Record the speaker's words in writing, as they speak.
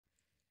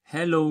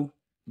Hello,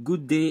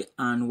 good day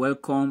and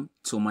welcome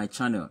to my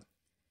channel.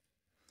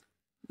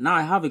 Now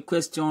I have a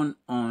question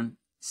on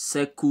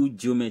circle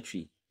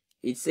geometry.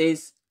 It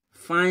says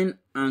find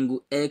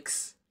angle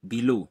X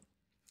below.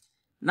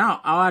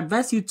 Now I'll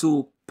advise you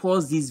to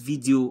pause this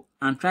video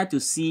and try to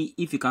see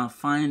if you can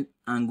find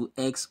angle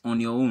X on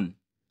your own.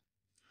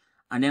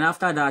 And then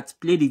after that,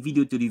 play the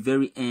video to the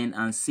very end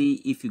and see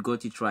if you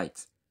got it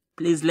right.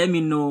 Please let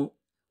me know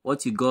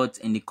what you got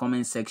in the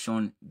comment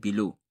section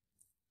below.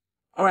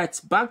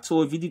 Alright, back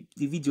to the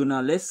video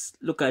now. Let's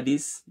look at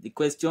this, the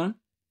question.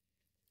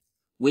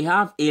 We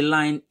have a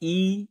line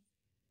EAF.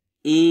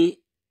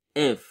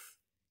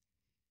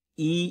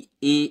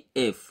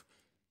 EAF.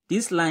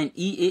 This line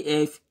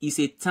EAF is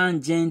a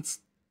tangent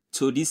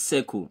to this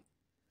circle.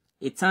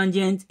 A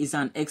tangent is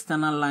an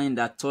external line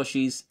that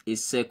touches a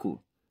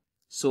circle.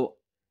 So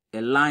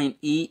a line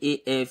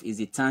EAF is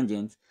a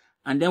tangent.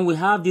 And then we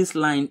have this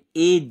line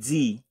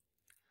AD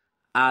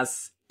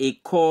as a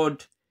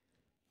chord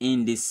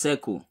in the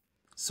circle.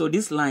 So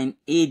this line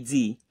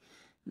AD.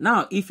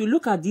 Now, if you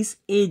look at this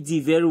AD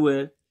very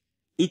well,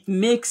 it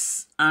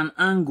makes an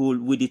angle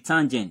with the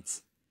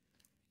tangent.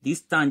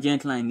 This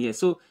tangent line here.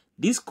 So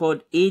this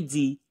chord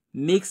AD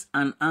makes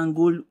an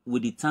angle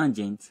with the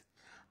tangent.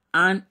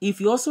 And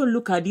if you also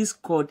look at this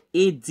chord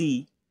AD,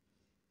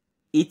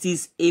 it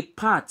is a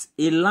part,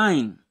 a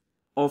line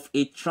of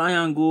a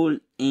triangle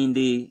in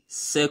the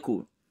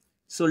circle.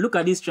 So look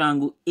at this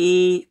triangle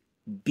ABD.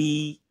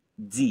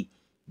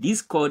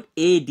 This chord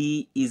AD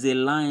is a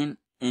line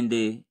in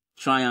the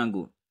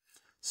triangle.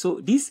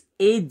 So this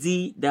AD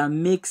that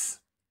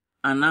makes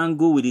an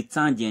angle with the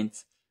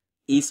tangent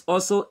is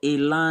also a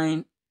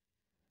line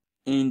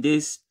in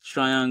this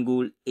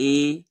triangle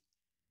ABD.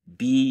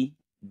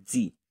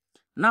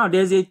 Now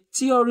there's a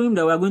theorem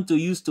that we're going to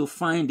use to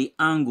find the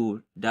angle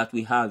that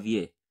we have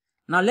here.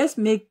 Now let's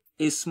make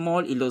a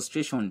small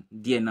illustration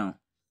there now.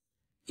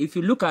 If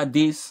you look at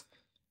this,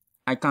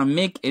 I can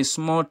make a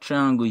small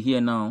triangle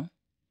here now.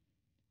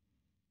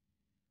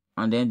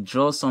 And then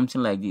draw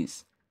something like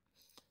this.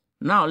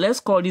 Now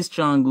let's call this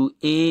triangle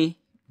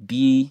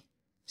ABC.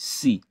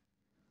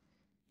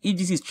 If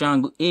this is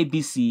triangle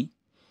ABC,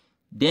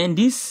 then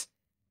this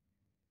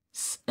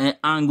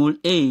angle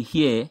A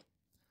here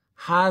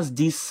has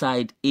this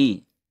side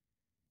A.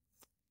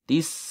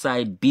 This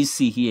side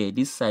BC here,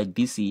 this side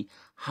BC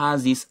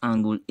has this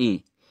angle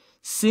A.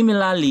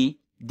 Similarly,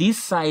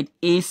 this side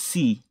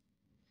AC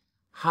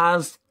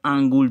has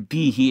angle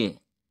B here.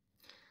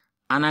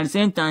 And at the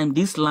same time,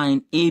 this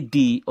line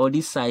AB or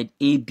this side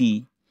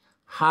AB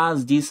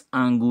has this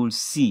angle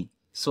C.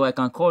 So I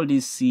can call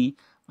this C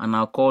and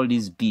I'll call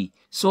this B.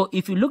 So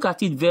if you look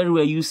at it very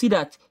well, you see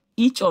that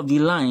each of the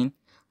line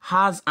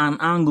has an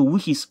angle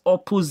which is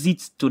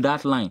opposite to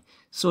that line.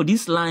 So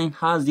this line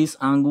has this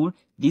angle,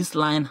 this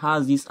line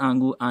has this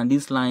angle, and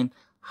this line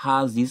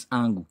has this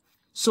angle.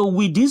 So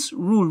with this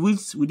rule,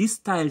 with this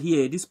style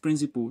here, this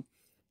principle,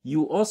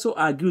 you also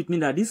agree with me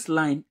that this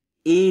line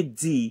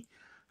AD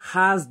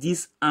has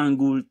this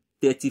angle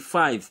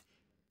 35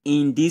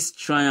 in this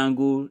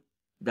triangle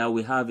that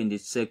we have in the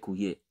circle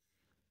here.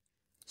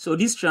 So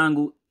this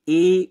triangle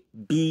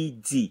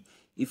ABD,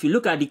 if you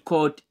look at the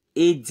chord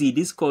AD,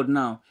 this chord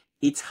now,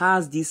 it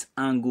has this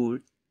angle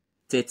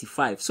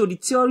 35. So the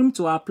theorem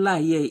to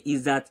apply here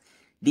is that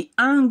the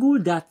angle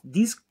that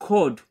this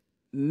chord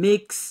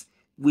makes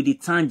with the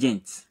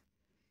tangent,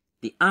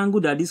 the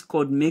angle that this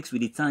chord makes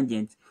with the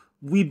tangent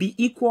will be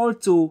equal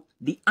to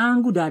the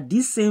angle that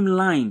this same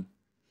line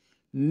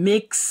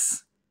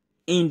makes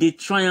in the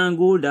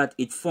triangle that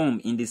it formed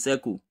in the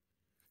circle.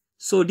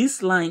 So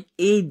this line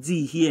AD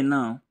here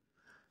now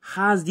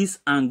has this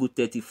angle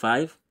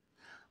 35,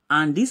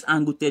 and this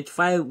angle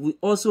 35 will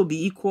also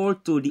be equal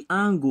to the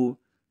angle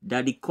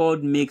that the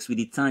chord makes with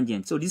the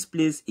tangent. So this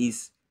place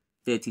is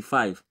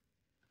 35.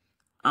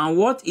 And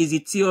what is the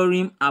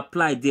theorem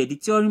applied there? The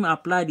theorem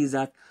applied is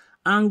that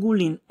angle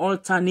in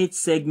alternate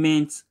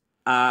segments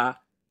are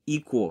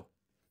equal.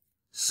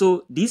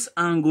 So this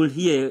angle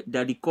here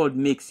that the chord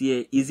makes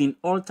here is in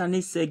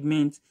alternate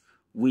segment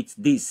with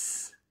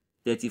this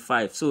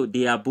 35. So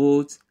they are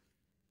both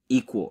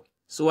equal.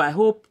 So I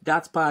hope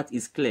that part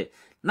is clear.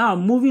 Now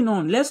moving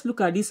on, let's look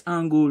at this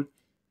angle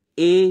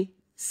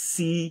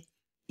ACE.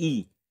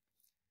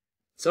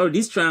 So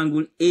this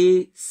triangle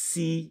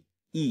ACE.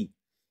 If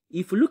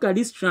you look at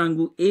this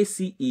triangle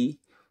ACE,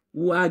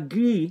 we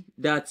agree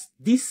that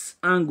this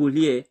angle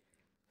here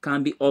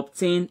can be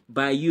obtained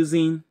by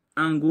using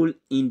angle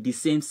in the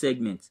same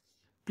segment.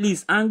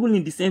 Please, angle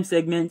in the same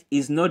segment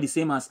is not the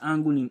same as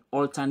angle in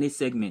alternate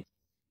segment.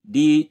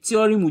 The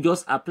theorem we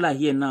just apply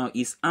here now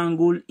is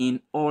angle in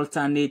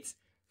alternate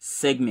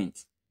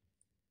segment.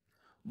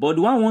 But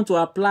the one I want to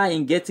apply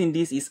in getting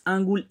this is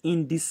angle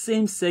in the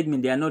same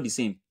segment. They are not the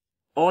same.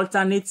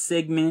 Alternate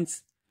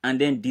segments and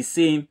then the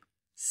same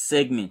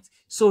segment.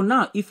 So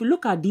now, if you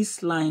look at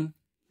this line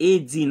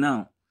AD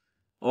now,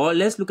 or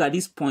let's look at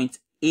this point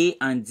A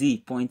and D,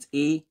 point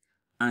A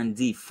and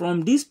D.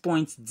 From this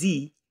point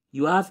D,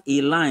 you have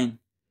a line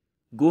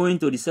going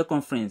to the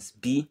circumference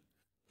B,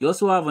 You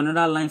also have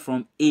another line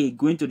from A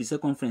going to the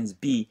circumference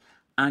B,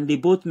 and they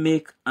both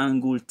make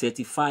angle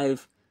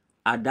 35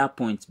 at that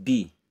point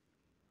B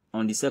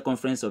on the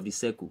circumference of the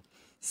circle.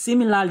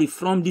 Similarly,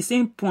 from the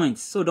same point,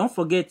 so don't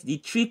forget, the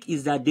trick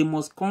is that they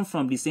must come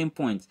from the same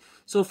point.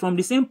 So from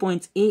the same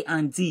point A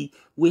and D,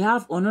 we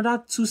have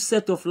another two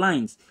set of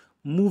lines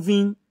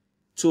moving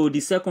to the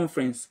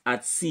circumference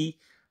at C,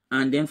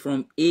 and then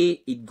from A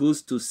it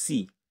goes to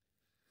C.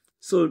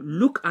 So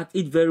look at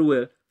it very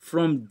well.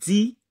 From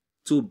D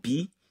to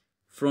B,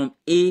 from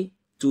A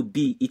to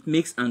B, it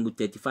makes angle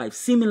 35.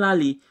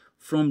 Similarly,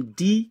 from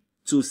D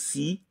to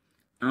C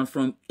and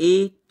from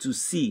A to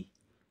C,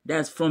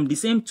 that's from the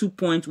same 2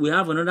 points, we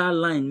have another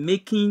line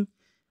making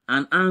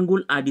an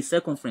angle at the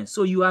circumference.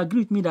 So you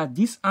agree with me that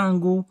this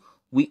angle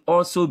will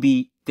also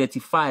be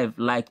 35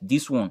 like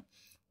this one.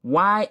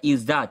 Why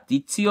is that? The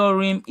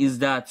theorem is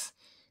that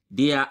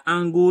they are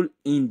angled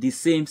in the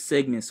same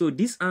segment. So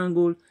this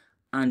angle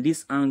and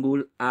this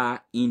angle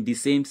are in the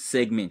same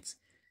segment.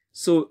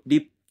 So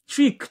the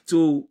trick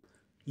to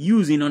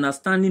use in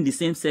understanding the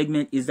same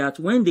segment is that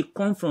when they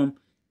come from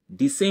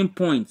the same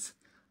point,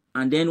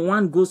 and then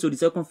one goes to the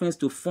circumference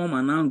to form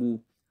an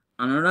angle,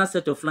 another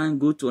set of lines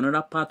go to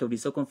another part of the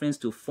circumference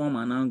to form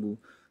an angle,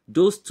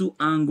 those two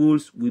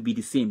angles will be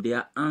the same. They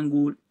are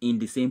angled in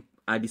the same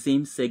at the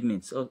same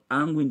segment, so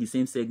angle in the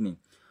same segment,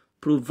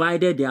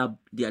 provided that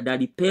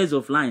the pairs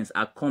of lines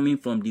are coming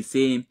from the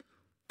same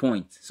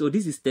point. So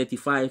this is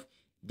 35.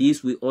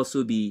 This will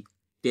also be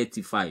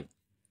 35.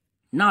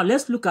 Now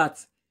let's look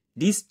at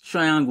this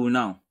triangle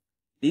now.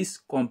 This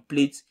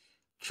complete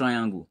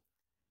triangle.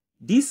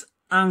 This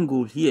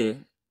angle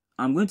here,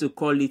 I'm going to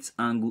call it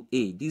angle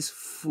A. This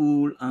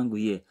full angle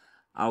here,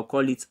 I'll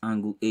call it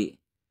angle A.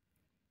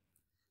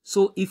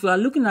 So if you are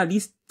looking at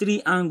these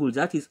three angles,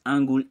 that is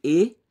angle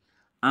A,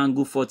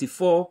 angle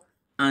 44,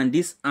 and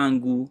this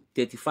angle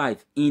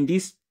 35 in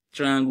this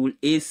triangle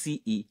ACE,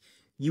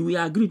 you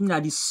will agree with me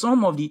that the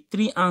sum of the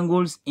three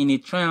angles in a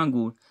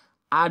triangle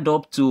add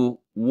up to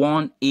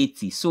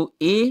 180. So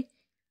A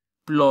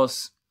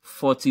plus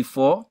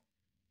 44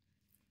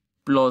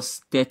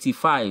 plus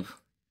 35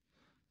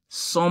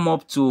 sum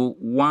up to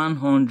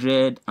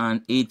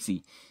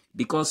 180,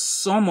 because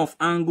sum of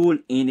angle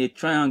in a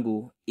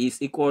triangle is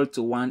equal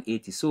to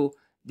 180. So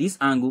this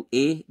angle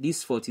A,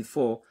 this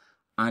 44,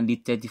 and the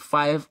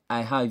 35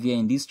 I have here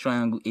in this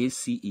triangle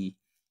ACE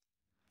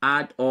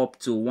add up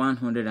to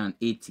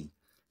 180.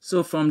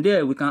 So from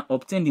there we can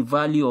obtain the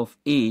value of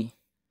A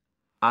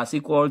as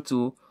equal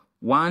to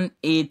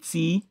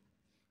 180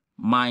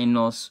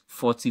 minus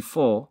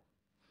 44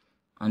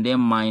 and then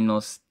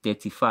minus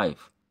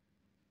 35.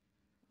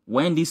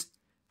 When these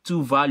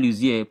two values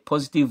here,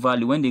 positive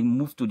value, when they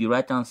move to the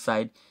right hand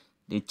side,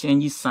 they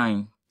change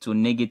sign to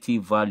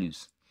negative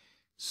values.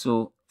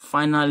 So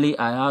finally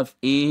I have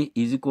A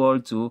is equal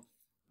to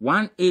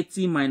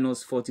 180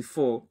 minus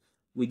 44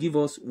 will give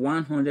us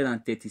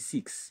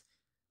 136.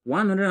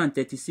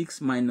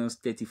 136 minus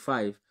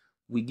 35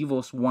 will give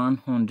us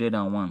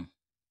 101.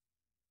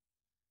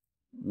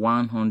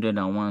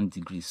 101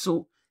 degrees.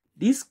 So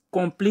this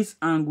complete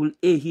angle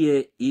A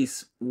here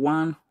is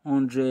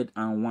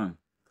 101.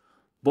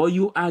 But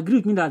you agree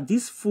with me that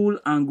this full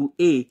angle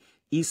A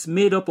is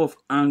made up of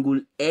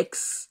angle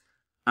X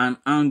and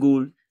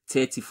angle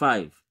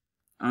 35.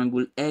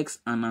 Angle X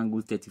and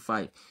angle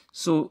 35.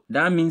 So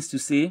that means to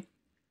say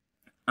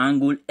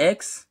angle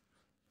X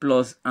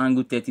plus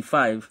angle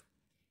 35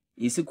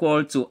 is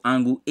equal to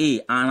angle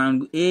A, and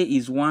angle A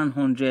is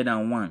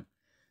 101.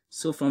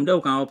 So from there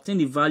we can obtain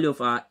the value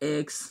of our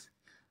X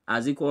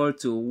as equal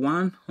to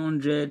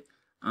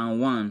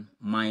 101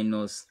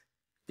 minus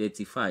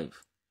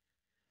 35.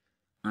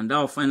 And that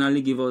will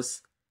finally give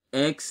us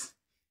X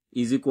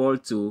is equal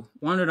to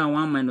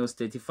 101 minus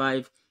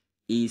 35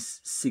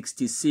 is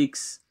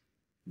 66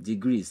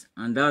 degrees.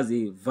 And that's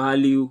the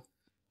value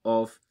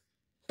of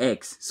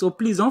X. So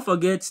please don't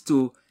forget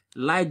to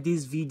like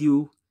this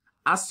video,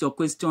 ask your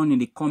question in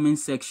the comment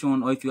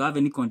section, or if you have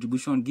any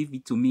contribution, give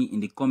it to me in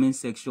the comment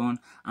section.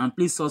 And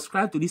please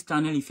subscribe to this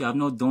channel if you have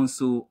not done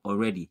so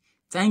already.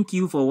 Thank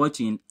you for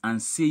watching,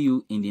 and see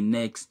you in the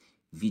next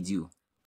video.